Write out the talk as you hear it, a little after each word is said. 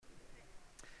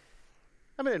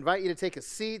I'm going to invite you to take a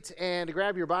seat and to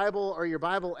grab your Bible or your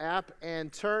Bible app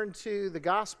and turn to the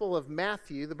Gospel of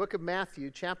Matthew. The book of Matthew,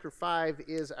 chapter 5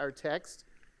 is our text.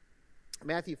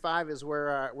 Matthew 5 is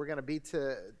where we're going to be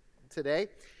today.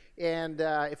 And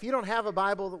if you don't have a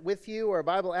Bible with you or a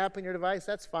Bible app on your device,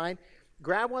 that's fine.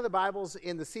 Grab one of the Bibles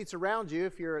in the seats around you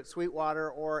if you're at Sweetwater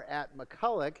or at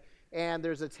McCulloch. And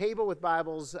there's a table with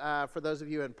Bibles for those of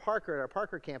you in Parker, at our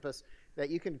Parker campus, that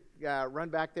you can run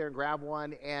back there and grab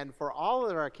one. And for all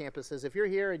of our campuses, if you're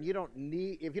here and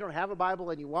if you don't have a Bible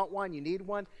and you want one, you need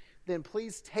one, then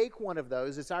please take one of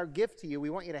those. It's our gift to you. We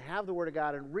want you to have the Word of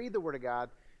God and read the Word of God,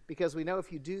 because we know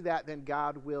if you do that, then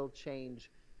God will change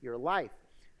your life.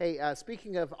 Hey,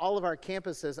 speaking of all of our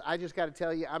campuses, I just got to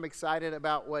tell you, I'm excited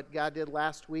about what God did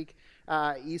last week.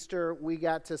 Easter, we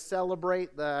got to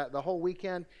celebrate the whole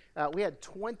weekend. We had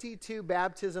 22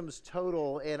 baptisms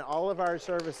total in all of our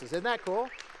services. Isn't that cool?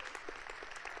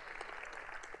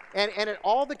 And at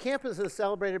all the campuses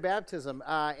celebrated baptism.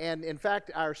 And in fact,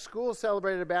 our school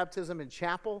celebrated a baptism in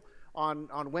chapel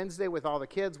on Wednesday with all the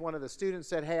kids. One of the students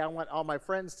said, hey, I want all my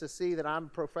friends to see that I'm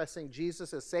professing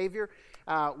Jesus as Savior.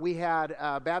 We had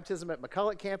baptism at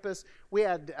McCulloch campus. We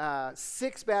had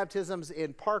 6 baptisms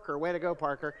in Parker. Way to go,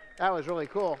 Parker. That was really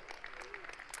cool.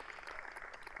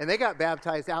 And they got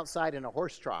baptized outside in a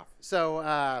horse trough.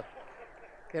 So,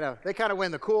 they kind of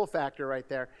win the cool factor right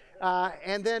there.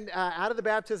 And then out of the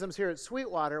baptisms here at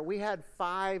Sweetwater, we had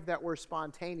 5 that were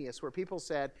spontaneous, where people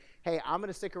said, hey, I'm going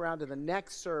to stick around to the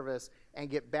next service and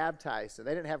get baptized. So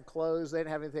they didn't have clothes. They didn't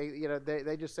have anything.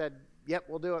 They just said, yep,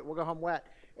 we'll do it. We'll go home wet.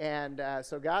 And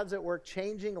so God's at work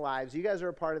changing lives. You guys are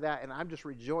a part of that, and I'm just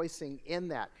rejoicing in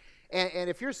that. And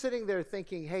if you're sitting there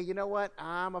thinking, hey, you know what?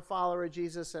 I'm a follower of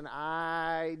Jesus, and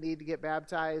I need to get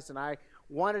baptized, and I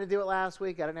wanted to do it last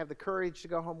week. I didn't have the courage to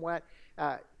go home wet.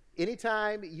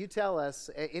 Anytime you tell us,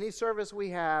 any service we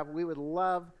have, we would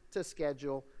love to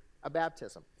schedule a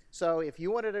baptism. So if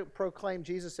you wanted to proclaim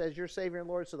Jesus as your Savior and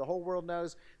Lord so the whole world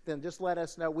knows, then just let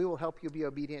us know. We will help you be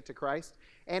obedient to Christ.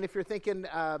 And if you're thinking,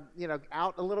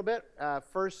 out a little bit,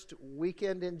 first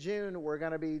weekend in June, we're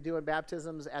going to be doing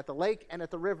baptisms at the lake and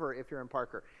at the river if you're in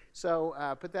Parker. So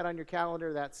put that on your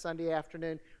calendar. That's Sunday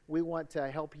afternoon. We want to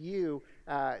help you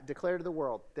declare to the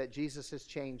world that Jesus has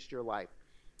changed your life.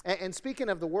 And speaking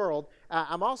of the world,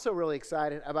 I'm also really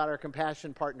excited about our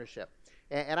Compassion Partnership.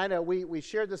 And I know we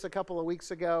shared this a couple of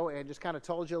weeks ago and just kind of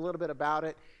told you a little bit about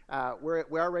it.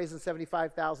 We are raising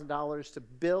 $75,000 to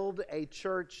build a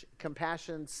church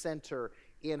compassion center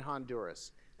in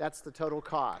Honduras. That's the total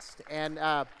cost. And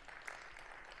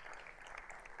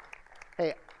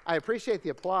hey, I appreciate the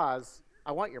applause.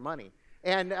 I want your money.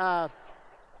 And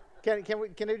can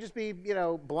it just be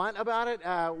blunt about it?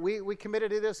 We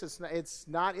committed to this. It's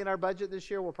not in our budget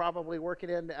this year. We'll probably work it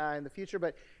in the future.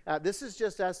 But this is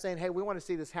just us saying, hey, we want to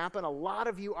see this happen. A lot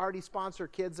of you already sponsor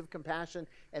Kids of Compassion,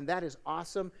 and that is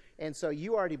awesome. And so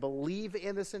you already believe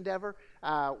in this endeavor.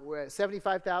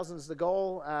 $75,000 is the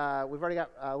goal. We've already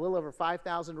got a little over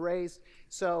 $5,000 raised.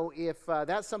 So if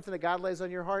that's something that God lays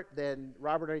on your heart, then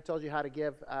Robert already told you how to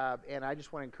give, and I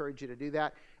just want to encourage you to do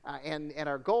that. And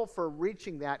our goal for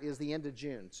reaching that is the end of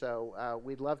June. So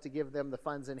we'd love to give them the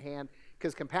funds in hand,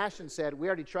 because Compassion said, we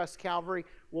already trust Calvary.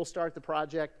 We'll start the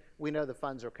project. We know the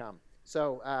funds will come.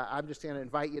 So I'm just going to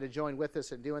invite you to join with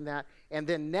us in doing that. And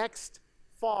then next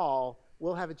fall,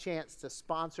 we'll have a chance to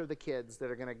sponsor the kids that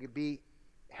are going to be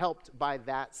helped by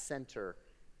that center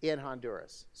in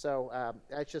Honduras. So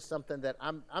that's just something that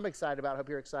I'm excited about. I hope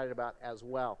you're excited about as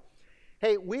well.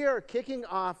 Hey, we are kicking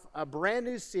off a brand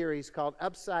new series called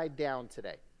Upside Down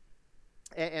today.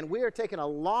 And we are taking a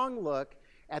long look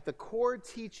at the core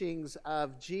teachings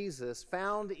of Jesus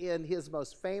found in his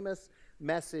most famous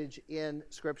message in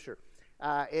Scripture.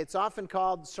 It's often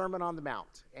called Sermon on the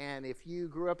Mount. And if you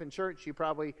grew up in church, you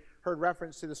probably heard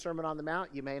reference to the Sermon on the Mount.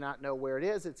 You may not know where it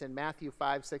is. It's in Matthew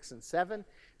 5, 6, and 7.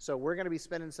 So we're going to be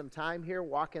spending some time here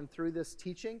walking through this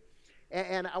teaching.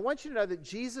 And I want you to know that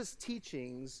Jesus'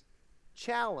 teachings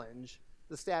challenge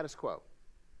the status quo.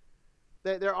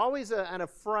 They're always an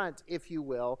affront, if you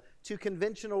will, to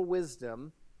conventional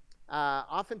wisdom.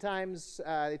 Oftentimes,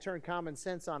 they turn common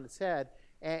sense on its head,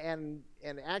 and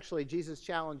actually, Jesus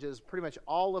challenges pretty much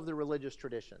all of the religious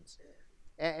traditions,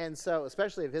 and so,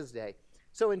 especially of his day.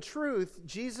 So in truth,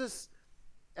 Jesus,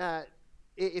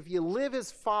 if you live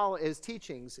his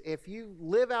teachings, if you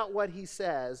live out what he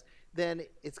says, then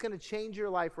it's going to change your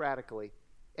life radically.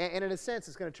 And in a sense,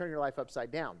 it's going to turn your life upside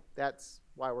down. That's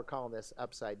why we're calling this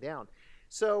Upside Down.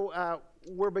 So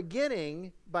we're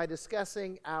beginning by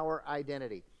discussing our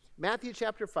identity. Matthew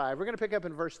chapter 5, we're going to pick up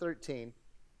in verse 13.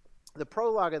 The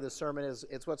prologue of the sermon is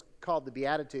it's what's called the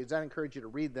Beatitudes. I encourage you to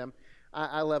read them.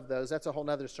 I love those. That's a whole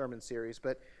other sermon series.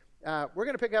 But we're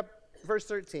going to pick up verse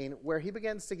 13, where he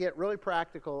begins to get really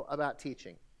practical about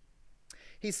teaching.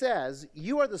 He says,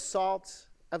 "You are the salt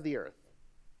of the earth.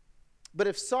 But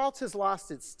if salt has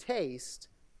lost its taste,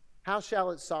 how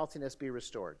shall its saltiness be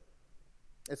restored?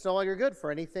 It's no longer good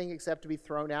for anything except to be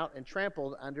thrown out and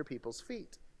trampled under people's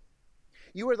feet.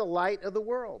 You are the light of the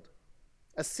world.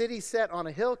 A city set on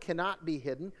a hill cannot be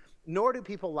hidden, nor do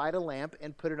people light a lamp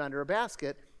and put it under a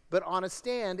basket, but on a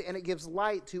stand, and it gives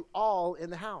light to all in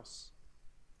the house.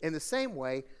 In the same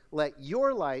way, let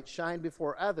your light shine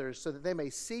before others so that they may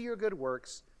see your good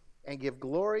works and give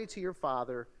glory to your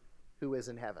Father who is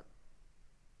in heaven."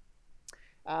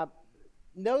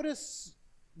 Notice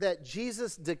that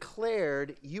Jesus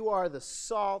declared, "You are the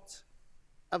salt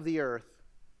of the earth,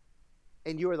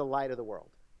 and you are the light of the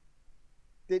world."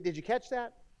 Did you catch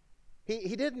that?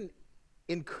 He didn't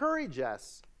encourage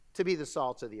us to be the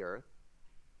salt of the earth.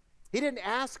 He didn't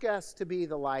ask us to be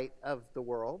the light of the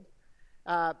world.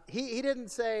 He didn't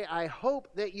say, "I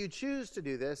hope that you choose to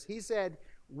do this." He said,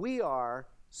 "We are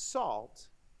salt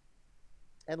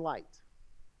and light."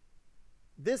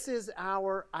 This is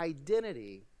our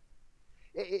identity.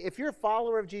 If you're a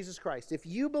follower of Jesus Christ, if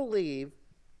you believe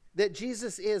that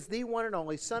Jesus is the one and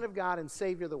only Son of God and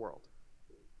Savior of the world,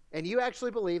 and you actually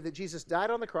believe that Jesus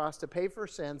died on the cross to pay for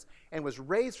sins and was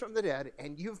raised from the dead,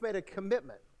 and you've made a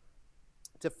commitment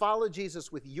to follow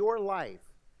Jesus with your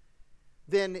life,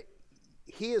 then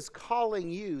he is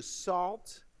calling you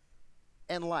salt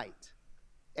and light.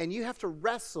 And you have to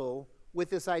wrestle with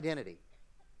this identity.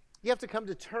 You have to come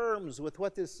to terms with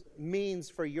what this means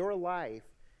for your life,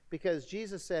 because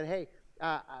Jesus said, "Hey,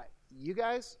 you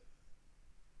guys,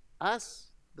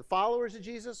 us, the followers of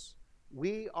Jesus,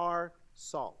 we are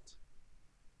salt.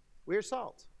 We are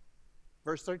salt."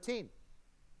 Verse 13,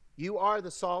 "You are the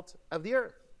salt of the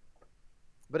earth.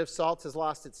 But if salt has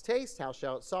lost its taste, how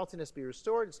shall its saltiness be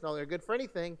restored? It's no longer good for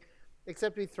anything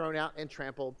except to be thrown out and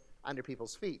trampled under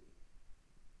people's feet."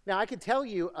 Now, I could tell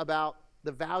you about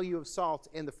the value of salt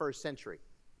in the first century.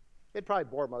 It'd probably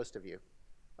bore most of you,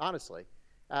 honestly.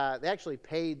 They actually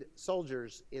paid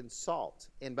soldiers in salt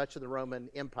in much of the Roman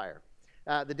Empire.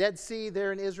 The Dead Sea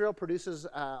there in Israel produces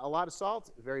a lot of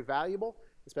salt, very valuable,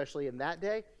 especially in that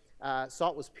day.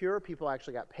 Salt was pure. People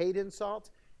actually got paid in salt.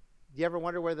 Do you ever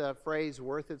wonder where the phrase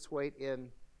 "worth its weight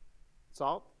in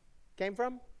salt" came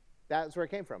from? That's where it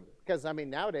came from. Because,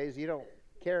 nowadays you don't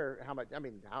care how much,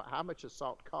 how much does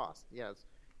salt cost? Yes.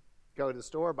 Go to the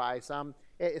store, buy some.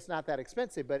 It's not that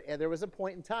expensive, but there was a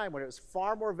point in time when it was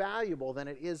far more valuable than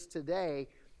it is today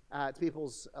to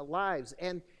people's lives.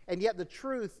 And yet the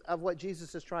truth of what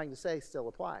Jesus is trying to say still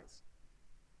applies.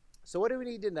 So what do we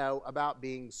need to know about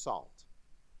being salt?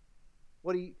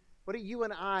 What do you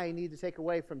and I need to take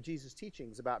away from Jesus'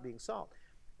 teachings about being salt?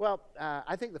 Well,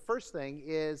 I think the first thing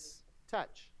is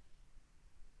touch.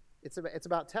 It's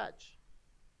about touch.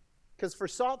 Because for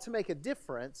salt to make a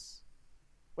difference,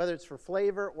 whether it's for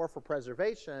flavor or for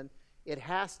preservation, it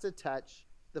has to touch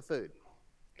the food.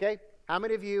 Okay? How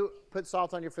many of you put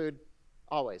salt on your food?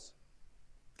 Always.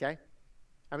 Okay?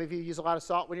 How many of you use a lot of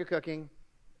salt when you're cooking?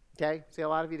 Okay? See, a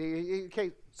lot of you do.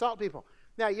 Okay, salt people.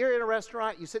 Now, you're in a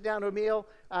restaurant, you sit down to a meal,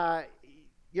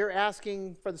 you're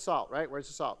asking for the salt, right? Where's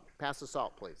the salt? Pass the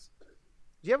salt, please.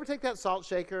 Do you ever take that salt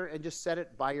shaker and just set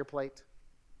it by your plate?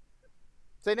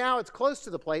 Say, now it's close to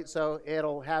the plate, so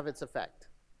it'll have its effect.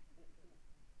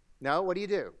 No, what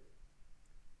do?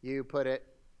 You put it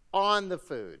on the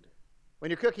food. When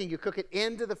you're cooking, you cook it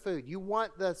into the food. You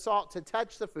want the salt to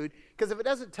touch the food, because if it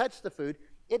doesn't touch the food,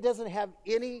 it doesn't have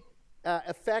any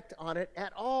effect on it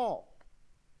at all.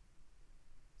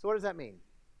 So what does that mean?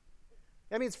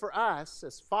 That means for us,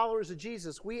 as followers of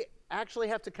Jesus, we actually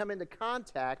have to come into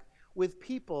contact with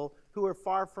people who are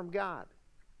far from God.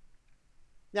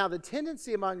 Now, the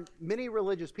tendency among many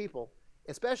religious people,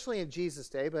 especially in Jesus'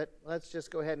 day, but let's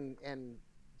just go ahead and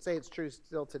say it's true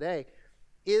still today,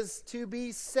 is to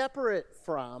be separate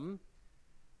from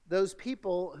those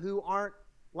people who aren't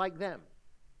like them.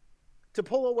 To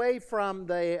pull away from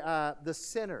the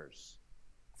sinners,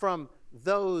 from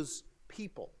those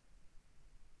people.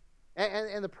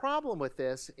 And the problem with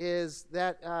this is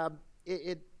that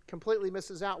it completely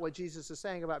misses out what Jesus is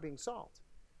saying about being salt.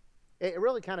 It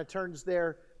really kind of turns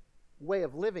their way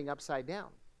of living upside down.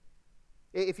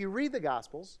 If you read the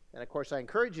Gospels, and of course I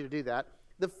encourage you to do that,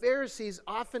 the Pharisees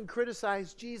often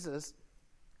criticized Jesus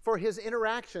for his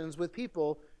interactions with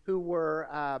people who were,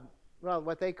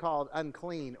 what they called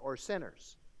unclean or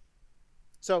sinners.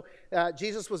 So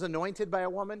Jesus was anointed by a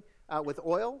woman with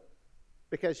oil.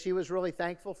 because she was really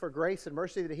thankful for grace and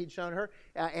mercy that he'd shown her.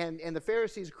 And the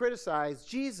Pharisees criticized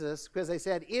Jesus because they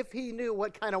said if he knew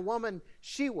what kind of woman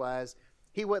she was,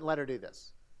 he wouldn't let her do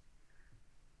this.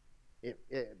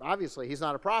 Obviously, he's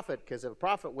not a prophet, because if a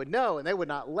prophet would know, and they would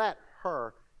not let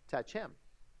her touch him.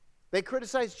 They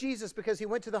criticized Jesus because he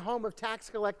went to the home of tax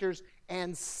collectors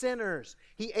and sinners.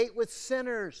 He ate with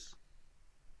sinners.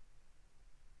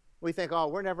 We think, oh,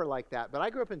 we're never like that. But I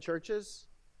grew up in churches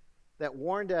that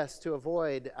warned us to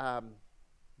avoid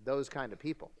those kind of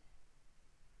people.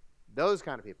 Those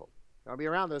kind of people. Don't be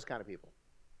around those kind of people.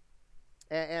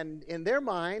 And in their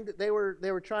mind, they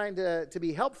were trying to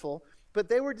be helpful, but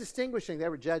they were distinguishing, they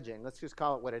were judging, let's just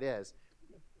call it what it is,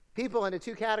 people into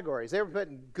two categories. They were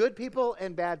putting good people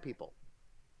and bad people.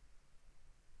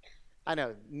 I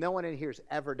know, no one in here has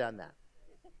ever done that.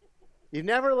 You've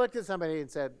never looked at somebody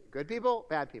and said, good people,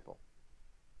 bad people.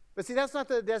 But see, that's not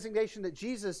the designation that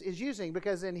Jesus is using,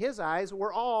 because in his eyes,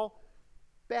 we're all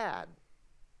bad.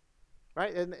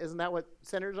 Right? Isn't that what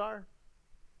sinners are?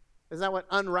 Isn't that what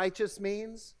unrighteous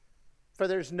means? For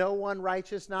there's no one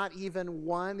righteous, not even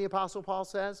one, the Apostle Paul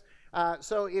says.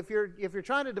 So if you're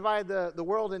trying to divide the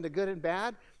world into good and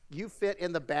bad, you fit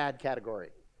in the bad category.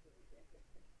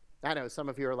 I know some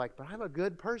of you are like, but I'm a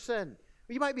good person.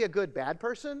 Well, you might be a good bad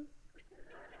person,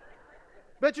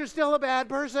 but you're still a bad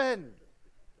person.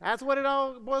 That's what it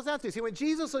all boils down to. See, when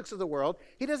Jesus looks at the world,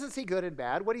 he doesn't see good and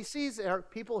bad. What he sees are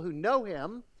people who know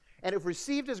him and have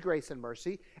received his grace and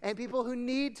mercy, and people who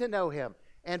need to know him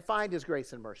and find his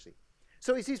grace and mercy.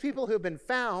 So he sees people who have been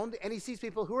found, and he sees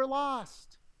people who are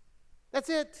lost. That's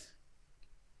it.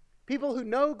 People who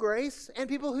know grace and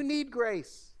people who need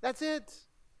grace. That's it.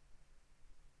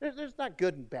 There's not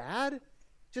good and bad.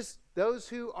 Just those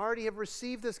who already have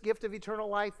received this gift of eternal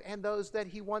life and those that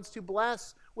he wants to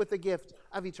bless with the gift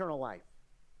of eternal life.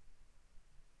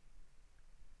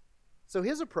 So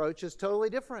his approach is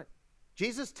totally different.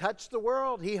 Jesus touched the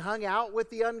world. He hung out with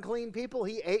the unclean people.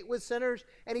 He ate with sinners,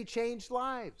 and he changed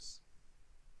lives.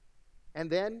 And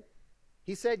then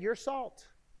he said, you're salt.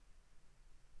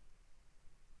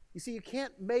 You see, you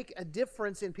can't make a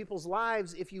difference in people's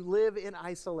lives if you live in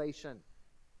isolation.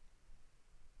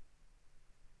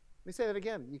 Let me say that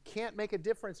again. You can't make a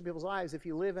difference in people's lives if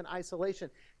you live in isolation.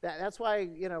 That's why,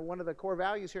 one of the core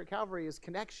values here at Calvary is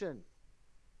connection.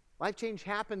 Life change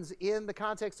happens in the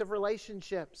context of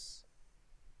relationships.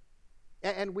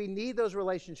 And we need those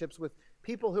relationships with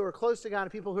people who are close to God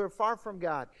and people who are far from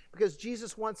God, because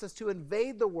Jesus wants us to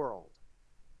invade the world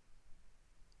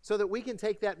so that we can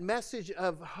take that message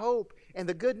of hope and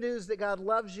the good news that God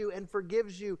loves you and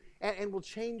forgives you and will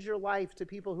change your life to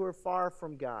people who are far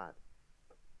from God.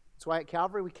 That's why at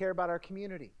Calvary we care about our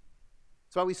community.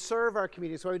 That's why we serve our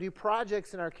community. That's why we do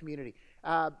projects in our community.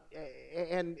 And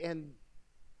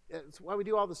it's why we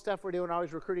do all the stuff we're doing,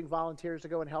 always recruiting volunteers to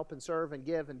go and help and serve and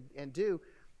give and do,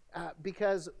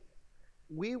 because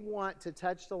we want to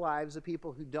touch the lives of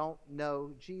people who don't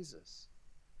know Jesus.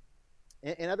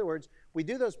 In other words, we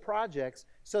do those projects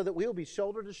so that we will be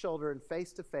shoulder to shoulder and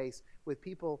face to face with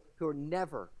people who are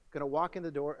never going to walk in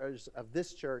the doors of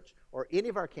this church or any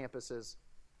of our campuses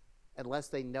unless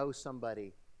they know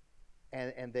somebody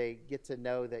and they get to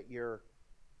know that you're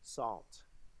salt.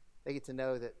 They get to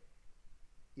know that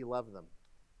you love them.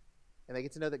 And they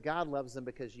get to know that God loves them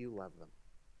because you love them.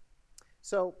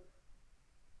 So,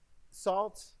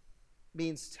 salt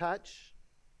means touch,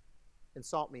 and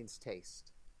salt means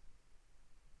taste.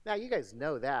 Now, you guys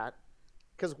know that,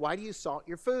 because why do you salt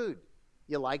your food?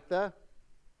 You like right?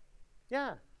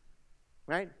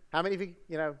 How many of you,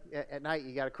 at night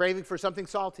you got a craving for something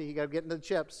salty, you got to get into the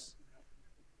chips.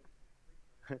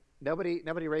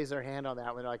 Nobody raised their hand on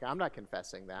that one. They're like, I'm not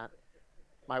confessing that.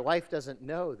 My wife doesn't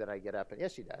know that I get up.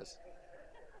 Yes, she does.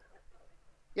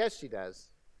 Yes, she does.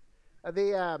 I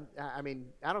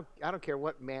don't care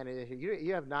what man it is.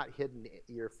 You have not hidden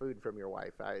your food from your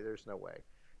wife. There's no way.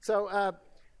 So,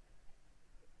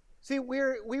 see,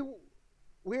 we're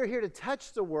here to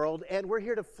touch the world, and we're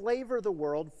here to flavor the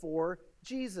world for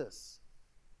Jesus.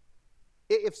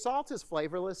 If salt is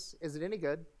flavorless, is it any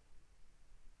good?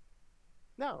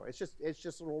 No, it's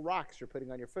just little rocks you're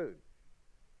putting on your food.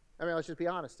 Let's just be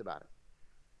honest about it.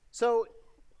 So,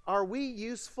 are we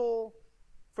useful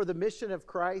for the mission of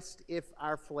Christ if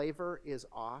our flavor is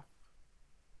off?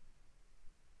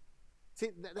 See,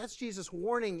 that's Jesus'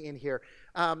 warning in here.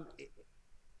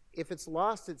 If it's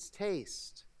lost its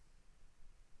taste,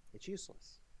 it's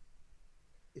useless.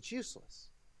 It's useless.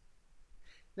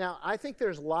 Now, I think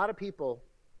there's a lot of people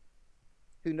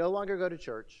who no longer go to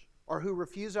church or who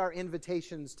refuse our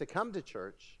invitations to come to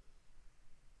church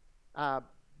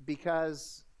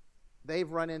because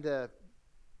they've run into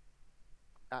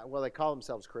well, they call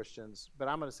themselves Christians, but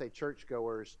I'm going to say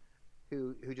churchgoers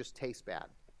who just taste bad.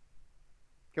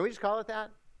 Can we just call it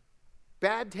that?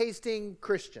 Bad tasting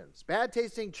Christians, bad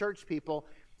tasting church people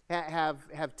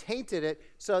have tainted it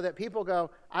so that people go,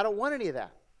 I don't want any of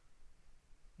that.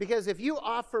 Because if you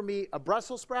offer me a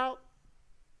Brussels sprout,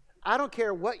 I don't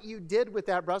care what you did with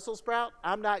that Brussels sprout,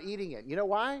 I'm not eating it. You know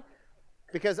why?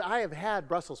 Because I have had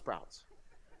Brussels sprouts.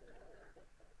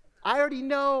 I already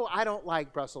know I don't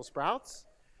like Brussels sprouts.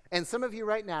 And some of you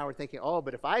right now are thinking, oh,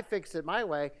 but if I fix it my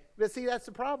way, but see, that's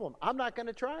the problem. I'm not going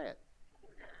to try it.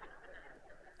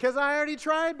 Because I already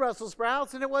tried Brussels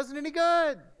sprouts and it wasn't any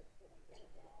good.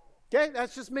 Okay,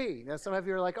 that's just me. Now, some of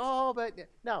you are like, oh, but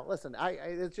no, listen,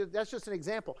 that's just an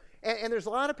example. And there's a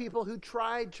lot of people who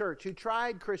tried church, who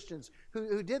tried Christians,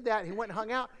 who did that, who went and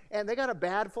hung out, and they got a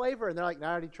bad flavor. And they're like, no,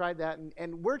 I already tried that.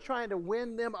 And we're trying to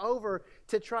win them over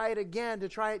to try it again, to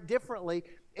try it differently.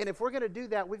 And if we're going to do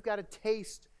that, we've got to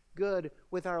taste good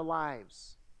with our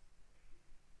lives.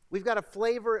 We've got to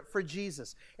flavor it for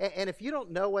Jesus. And if you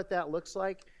don't know what that looks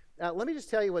like, let me just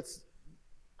tell you what's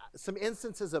some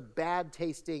instances of bad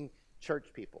tasting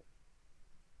church people.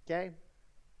 Okay?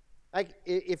 Like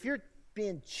if you're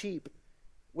being cheap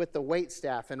with the wait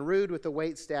staff and rude with the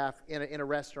wait staff in a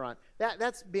restaurant,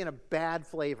 that's being a bad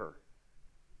flavor.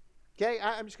 Okay?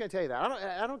 I'm just going to tell you that.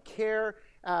 I don't care.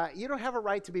 You don't have a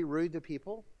right to be rude to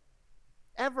people.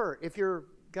 Ever. If you're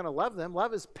going to love them,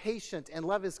 love is patient and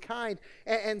love is kind.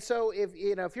 And so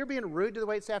if you're being rude to the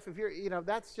wait staff, if you're,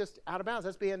 that's just out of bounds.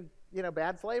 That's being,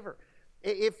 bad flavor.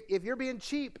 If you're being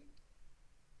cheap,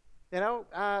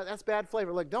 that's bad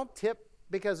flavor. Look, don't tip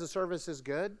because the service is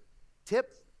good.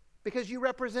 Tip because you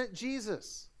represent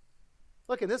Jesus.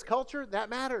 Look, in this culture, that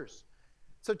matters.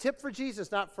 So tip for Jesus,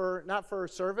 not for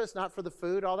service, not for the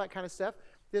food, all that kind of stuff.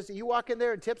 You walk in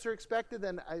there and tips are expected,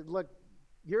 then look,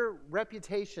 your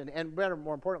reputation, and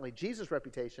more importantly, Jesus'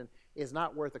 reputation, is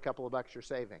not worth a couple of bucks you're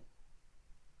saving.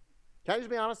 Can I just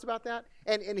be honest about that?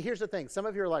 And here's the thing. Some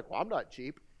of you are like, well, I'm not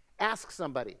cheap. Ask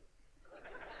somebody.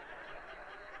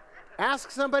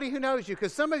 Ask somebody who knows you,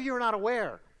 because some of you are not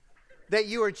aware that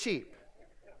you are cheap.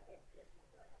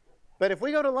 But if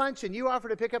we go to lunch and you offer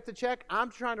to pick up the check,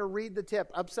 I'm trying to read the tip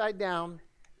upside down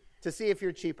to see if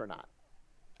you're cheap or not.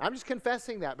 I'm just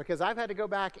confessing that because I've had to go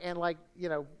back and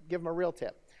give them a real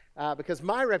tip because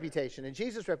my reputation and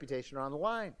Jesus' reputation are on the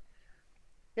line.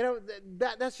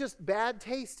 That's just bad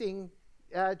tasting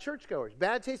churchgoers.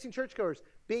 Bad tasting churchgoers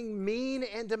being mean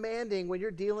and demanding when you're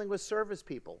dealing with service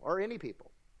people or any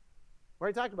people. We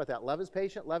already talked about that. Love is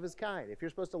patient, love is kind. If you're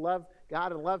supposed to love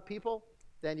God and love people,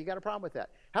 then you got a problem with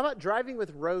that. How about driving with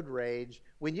road rage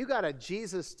when you got a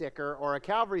Jesus sticker or a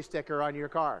Calvary sticker on your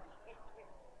car?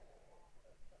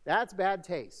 That's bad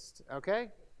taste, okay?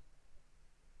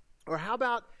 Or how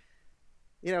about,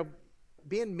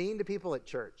 being mean to people at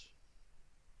church?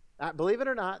 Believe it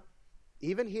or not,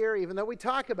 even here, even though we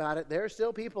talk about it, there are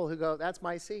still people who go, that's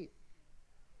my seat.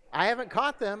 I haven't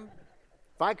caught them.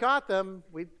 If I caught them,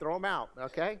 we'd throw them out,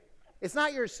 okay? It's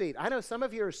not your seat. I know some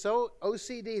of you are so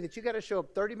OCD that you got to show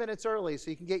up 30 minutes early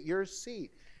so you can get your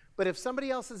seat. But if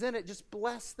somebody else is in it, just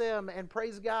bless them and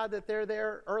praise God that they're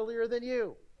there earlier than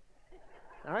you.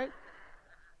 All right?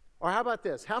 Or how about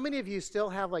this? How many of you still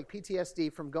have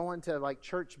PTSD from going to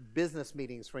church business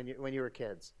meetings when you were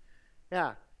kids?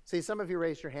 Yeah. See, some of you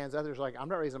raised your hands. Others are like, I'm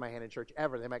not raising my hand in church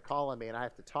ever. They might call on me and I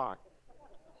have to talk.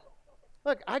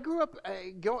 Look, I grew up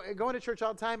going to church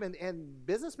all the time and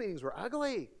business meetings were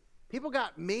ugly. People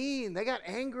got mean. They got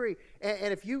angry.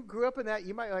 And if you grew up in that,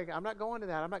 you might I'm not going to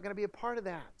that. I'm not going to be a part of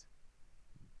that.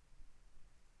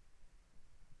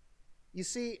 You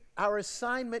see, our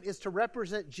assignment is to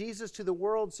represent Jesus to the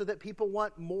world so that people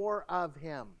want more of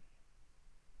him.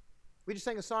 We just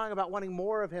sang a song about wanting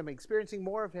more of him, experiencing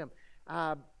more of him.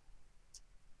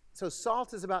 So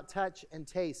salt is about touch and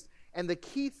taste. And the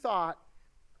key thought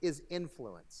is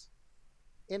influence.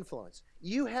 Influence.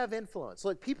 You have influence.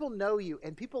 Look, people know you,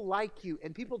 and people like you,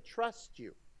 and people trust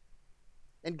you.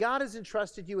 And God has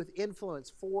entrusted you with influence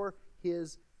for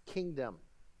his kingdom.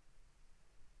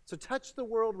 So touch the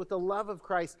world with the love of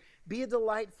Christ. Be a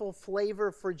delightful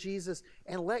flavor for Jesus,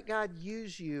 and let God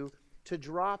use you to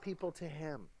draw people to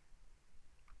him.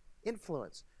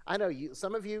 Influence. I know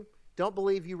some of you don't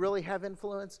believe you really have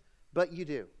influence, but you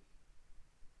do.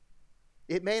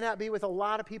 It may not be with a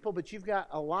lot of people, but you've got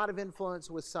a lot of influence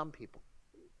with some people.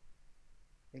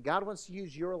 And God wants to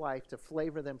use your life to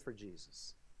flavor them for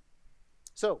Jesus.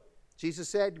 So, Jesus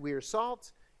said we are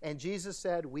salt, and Jesus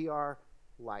said we are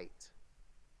light.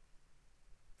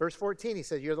 Verse 14, he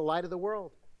said, you're the light of the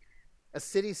world. A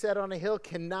city set on a hill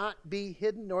cannot be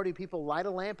hidden, nor do people light a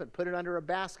lamp and put it under a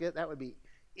basket. That would be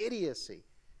idiocy.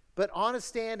 but on a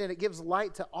stand, and it gives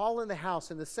light to all in the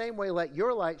house. In the same way, let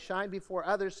your light shine before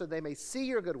others so they may see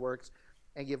your good works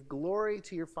and give glory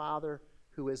to your Father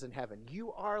who is in heaven.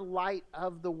 You are light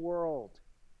of the world.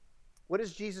 What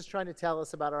is Jesus trying to tell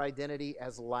us about our identity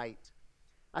as light?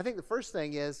 I think the first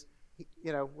thing is,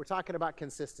 we're talking about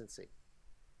consistency.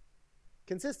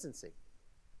 Consistency.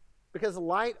 Because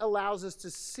light allows us to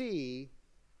see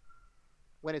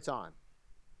when it's on.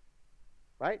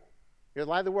 Right? You're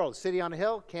the light of the world. City on a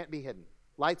hill can't be hidden.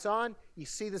 Lights on, you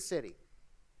see the city.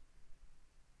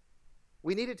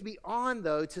 We need it to be on,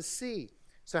 though, to see.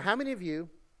 So how many of you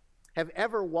have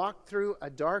ever walked through a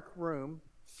dark room,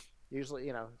 usually,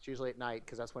 it's usually at night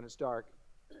because that's when it's dark,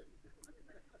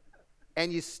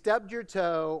 and you stubbed your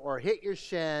toe or hit your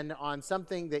shin on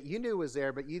something that you knew was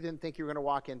there, but you didn't think you were going to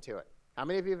walk into it? How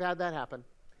many of you have had that happen?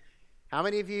 How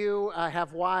many of you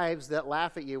have wives that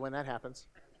laugh at you when that happens?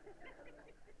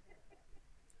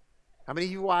 How many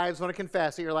of you wives want to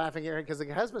confess that you're laughing at her because the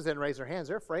husbands didn't raise their hands?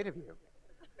 They're afraid of you.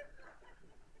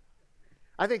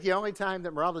 I think the only time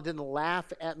that Meralda didn't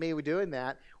laugh at me doing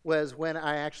that was when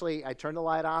I turned the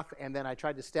light off and then I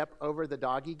tried to step over the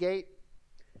doggy gate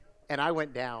and I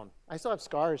went down. I still have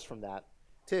scars from that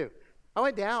too. I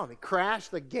went down. It crashed.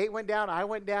 The gate went down. I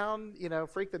went down,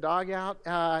 freaked the dog out.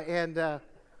 And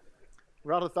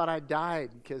Meralda thought I died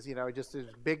because, just this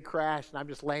big crash. And I'm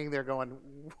just laying there going,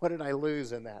 what did I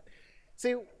lose in that?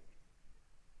 See,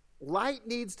 light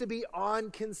needs to be on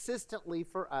consistently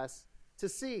for us to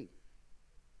see.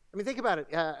 I mean, think about it.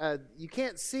 You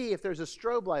can't see if there's a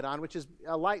strobe light on, which is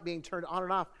a light being turned on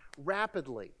and off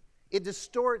rapidly. It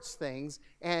distorts things,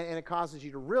 and it causes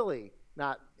you to really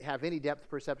not have any depth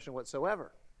perception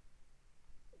whatsoever.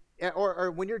 Or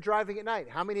when you're driving at night,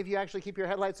 how many of you actually keep your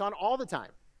headlights on all the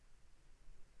time?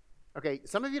 Okay,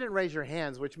 some of you didn't raise your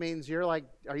hands, which means you're like,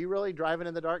 are you really driving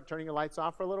in the dark, turning your lights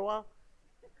off for a little while?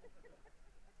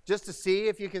 Just to see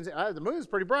if you can say, the moon's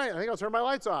pretty bright. I think I'll turn my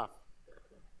lights off.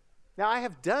 Now, I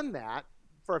have done that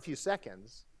for a few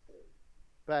seconds,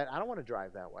 but I don't want to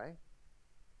drive that way.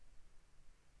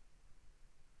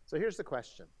 So here's the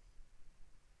question.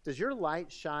 Does your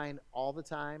light shine all the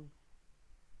time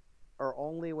or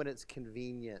only when it's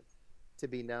convenient to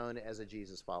be known as a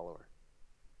Jesus follower?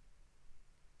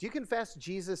 Do you confess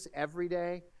Jesus every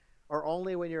day or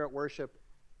only when you're at worship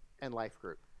and life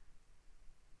group?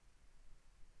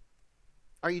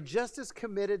 Are you just as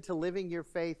committed to living your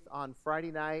faith on Friday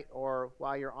night or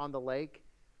while you're on the lake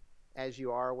as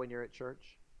you are when you're at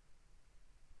church?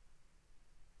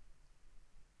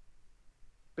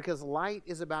 Because light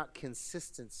is about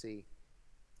consistency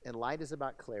and light is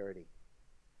about clarity.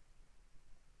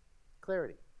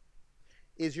 Clarity.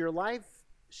 Is your life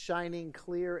shining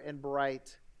clear and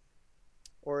bright,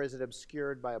 or is it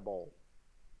obscured by a bowl?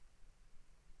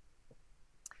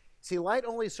 See, light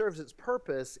only serves its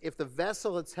purpose if the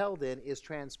vessel it's held in is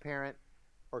transparent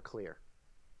or clear.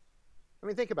 I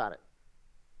mean, think about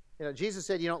it. Jesus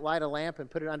said you don't light a lamp and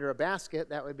put it under a basket.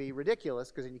 That would be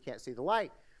ridiculous because then you can't see the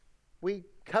light. We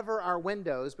cover our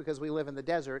windows because we live in the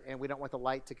desert and we don't want the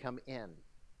light to come in,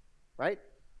 right?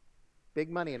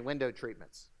 Big money in window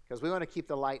treatments because we want to keep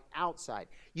the light outside.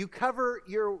 You cover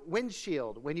your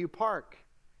windshield when you park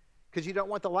because you don't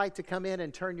want the light to come in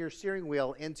and turn your steering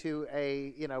wheel into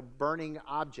a, burning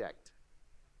object,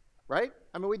 right?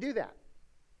 I mean, we do that.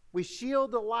 We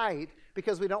shield the light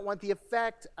because we don't want the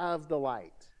effect of the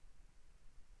light.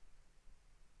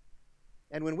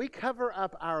 And when we cover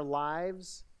up our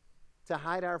lives to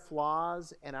hide our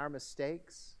flaws and our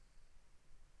mistakes,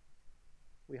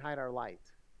 we hide our light.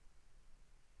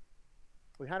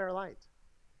 We hide our light.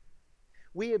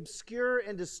 We obscure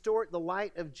and distort the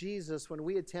light of Jesus when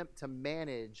we attempt to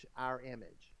manage our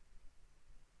image.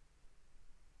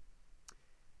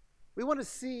 We want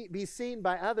to be seen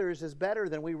by others as better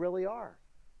than we really are.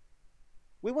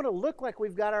 We want to look like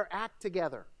we've got our act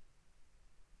together,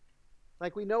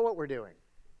 like we know what we're doing.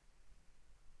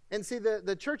 And see,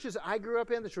 the churches I grew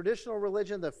up in, the traditional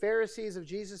religion, the Pharisees of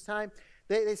Jesus' time,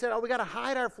 they said, we got to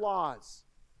hide our flaws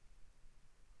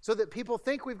so that people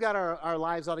think we've got our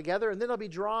lives all together, and then they'll be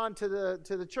drawn to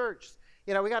the church.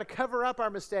 We got to cover up our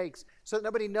mistakes so that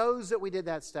nobody knows that we did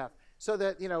that stuff, so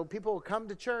that, people will come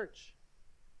to church.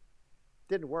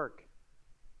 Didn't work.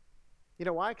 You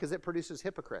know why? Because it produces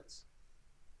hypocrites.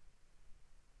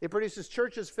 It produces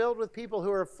churches filled with people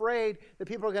who are afraid that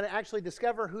people are going to actually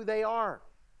discover who they are,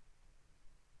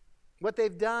 what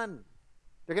they've done.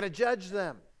 They're going to judge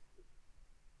them.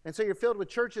 And so you're filled with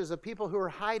churches of people who are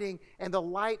hiding, and the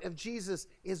light of Jesus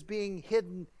is being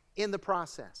hidden in the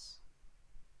process.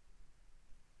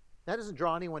 That doesn't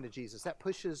draw anyone to Jesus. That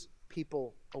pushes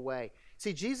people away.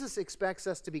 See, Jesus expects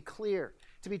us to be clear.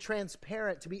 to be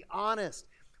transparent, to be honest.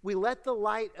 We let the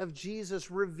light of Jesus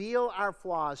reveal our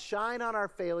flaws, shine on our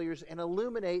failures, and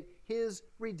illuminate His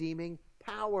redeeming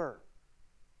power.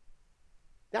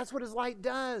 That's what His light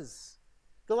does.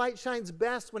 The light shines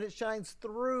best when it shines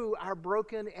through our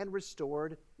broken and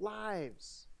restored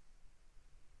lives.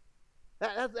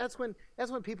 That's when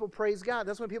people praise God.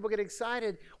 That's when people get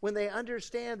excited, when they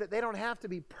understand that they don't have to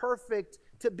be perfect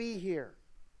to be here.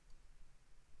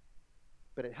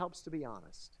 But it helps to be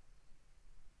honest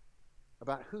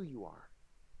about who you are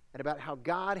and about how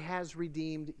God has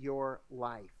redeemed your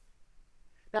life.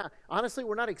 Now, honestly,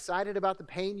 we're not excited about the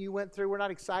pain you went through. We're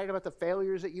not excited about the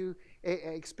failures that you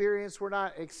experienced. We're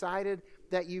not excited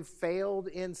that you failed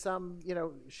in some,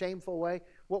 shameful way.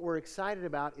 What we're excited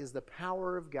about is the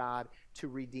power of God to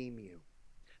redeem you,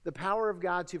 the power of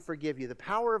God to forgive you, the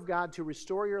power of God to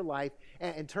restore your life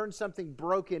and turn something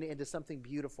broken into something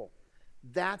beautiful.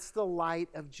 That's the light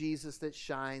of Jesus that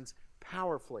shines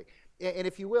powerfully. And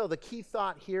if you will, the key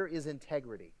thought here is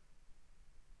integrity.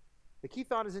 The key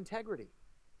thought is integrity.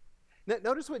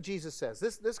 Notice what Jesus says.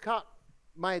 This caught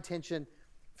my attention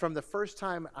from the first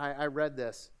time I read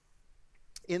this.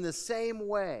 In the same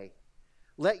way,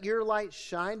 let your light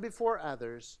shine before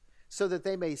others so that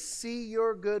they may see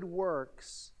your good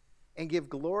works and give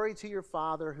glory to your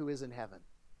Father who is in heaven.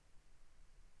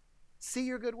 See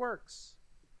your good works.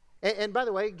 And by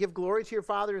the way, give glory to your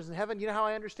Father who is in heaven. You know how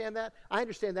I understand that? I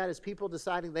understand that as people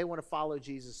deciding they want to follow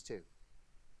Jesus too.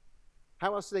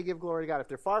 How else do they give glory to God? If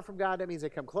they're far from God, that means they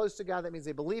come close to God. That means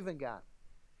they believe in God.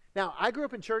 Now, I grew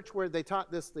up in church where they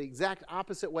taught this the exact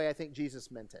opposite way I think Jesus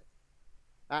meant it.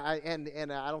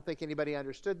 And I don't think anybody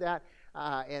understood that.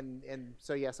 And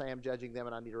so, yes, I am judging them,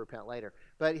 and I need to repent later.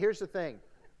 But here's the thing.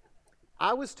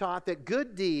 I was taught that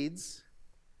good deeds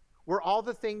were all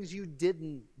the things you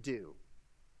didn't do.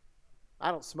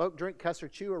 I don't smoke, drink, cuss, or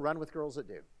chew, or run with girls that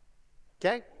do.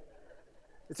 Okay?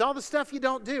 It's all the stuff you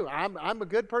don't do. I'm a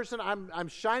good person. I'm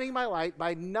shining my light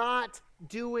by not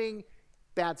doing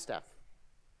bad stuff.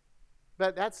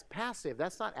 But that's passive.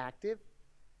 That's not active.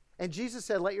 And Jesus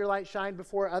said, let your light shine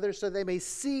before others so they may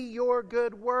see your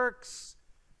good works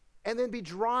and then be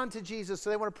drawn to Jesus so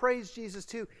they want to praise Jesus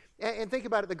too. And think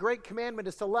about it. The great commandment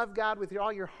is to love God with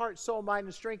all your heart, soul, mind,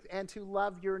 and strength, and to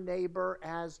love your neighbor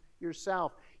as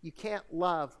yourself. You can't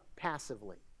love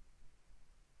passively.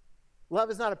 Love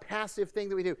is not a passive thing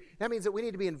that we do. That means that we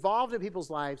need to be involved in people's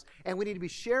lives, and we need to be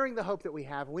sharing the hope that we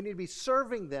have. We need to be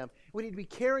serving them. We need to be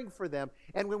caring for them.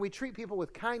 And when we treat people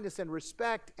with kindness and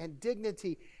respect and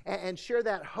dignity and share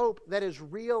that hope that is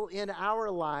real in our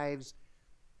lives,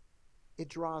 it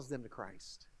draws them to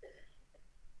Christ.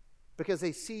 Because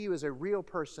they see you as a real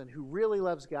person who really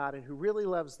loves God and who really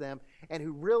loves them and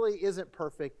who really isn't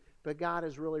perfect, but God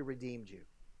has really redeemed you.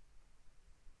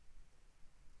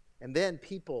 And then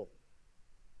people,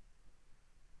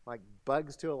 like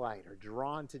bugs to a light, are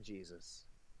drawn to Jesus,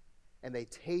 and they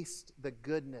taste the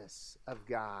goodness of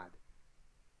God,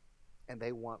 and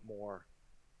they want more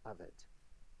of it.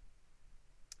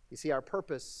 You see, our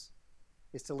purpose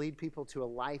is to lead people to a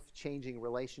life-changing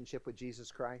relationship with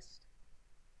Jesus Christ.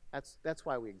 That's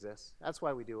why we exist. That's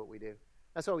why we do what we do.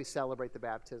 That's why we celebrate the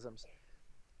baptisms.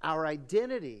 Our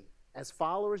identity as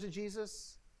followers of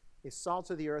Jesus is salt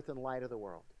of the earth and light of the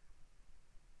world.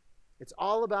 It's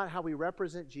all about how we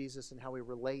represent Jesus and how we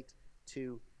relate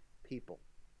to people.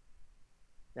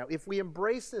 Now, if we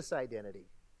embrace this identity,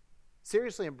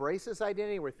 seriously embrace this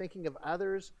identity, we're thinking of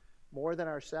others more than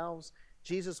ourselves,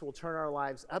 Jesus will turn our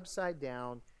lives upside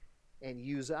down and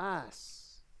use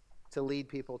us to lead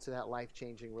people to that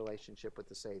life-changing relationship with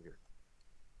the Savior.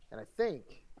 And I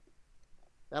think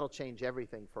that'll change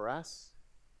everything for us,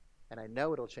 and I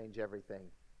know it'll change everything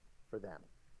for them.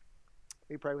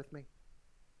 Will you pray with me?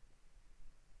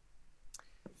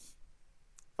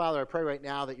 Father, I pray right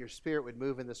now that your Spirit would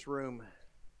move in this room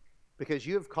because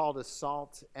you have called us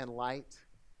salt and light.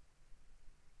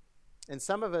 And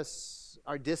some of us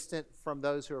are distant from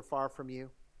those who are far from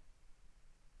you.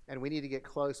 And we need to get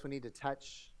close. We need to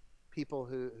touch people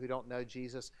who don't know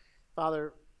Jesus.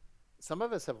 Father, some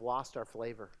of us have lost our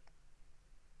flavor.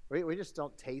 We just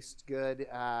don't taste good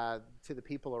to the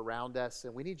people around us.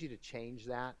 And we need you to change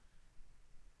that,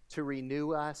 to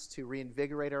renew us, to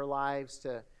reinvigorate our lives,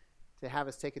 to have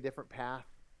us take a different path.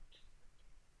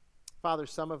 Father,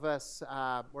 some of us,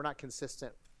 we're not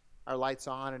consistent. Our light's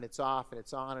on and it's off and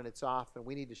it's on and it's off, and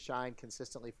we need to shine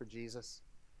consistently for Jesus.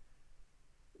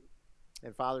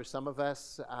 And Father, some of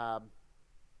us,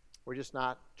 we're just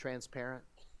not transparent.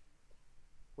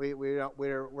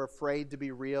 We're afraid to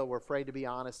be real. We're afraid to be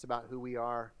honest about who we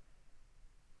are.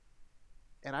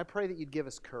 And I pray that you'd give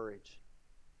us courage.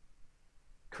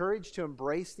 courage to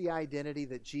embrace the identity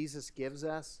that Jesus gives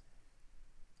us,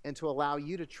 and to allow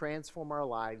you to transform our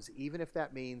lives, even if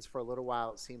that means for a little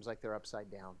while it seems like they're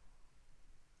upside down.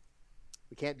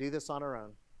 We can't do this on our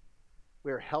own.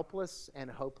 We are helpless and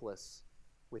hopeless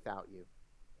without you.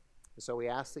 And so we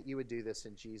ask that you would do this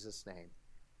in Jesus' name.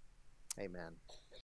 Amen.